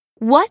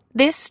What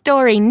this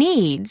story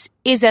needs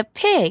is a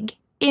pig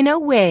in a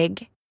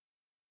wig.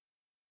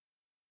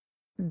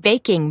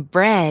 Baking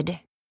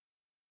bread.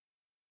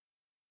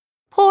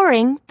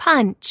 Pouring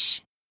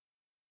punch.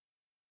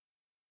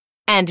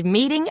 And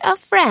meeting a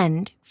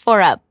friend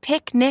for a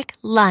picnic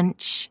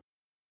lunch.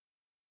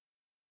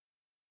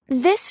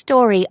 This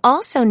story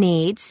also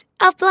needs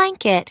a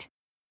blanket,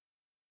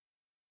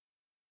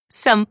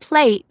 some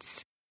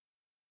plates,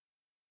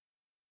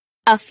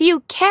 a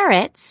few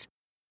carrots,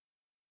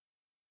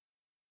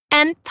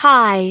 and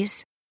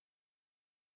pies.